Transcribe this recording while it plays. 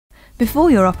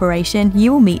Before your operation,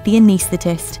 you will meet the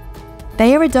anaesthetist.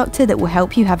 They are a doctor that will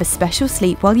help you have a special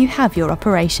sleep while you have your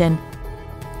operation.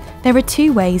 There are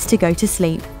 2 ways to go to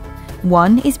sleep.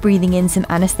 One is breathing in some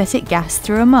anaesthetic gas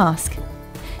through a mask.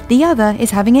 The other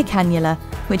is having a cannula,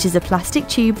 which is a plastic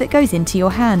tube that goes into your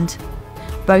hand.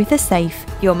 Both are safe.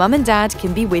 Your mum and dad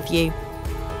can be with you.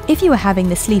 If you are having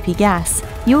the sleepy gas,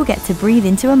 you'll get to breathe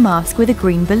into a mask with a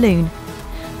green balloon.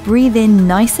 Breathe in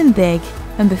nice and big,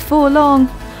 and before long,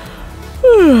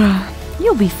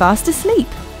 you'll be fast asleep.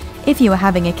 If you are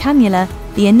having a cannula,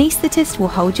 the anaesthetist will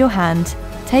hold your hand,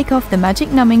 take off the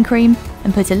magic numbing cream,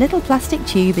 and put a little plastic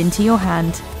tube into your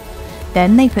hand.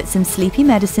 Then they put some sleepy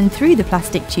medicine through the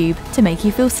plastic tube to make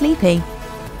you feel sleepy.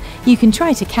 You can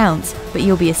try to count, but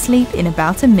you'll be asleep in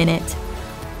about a minute.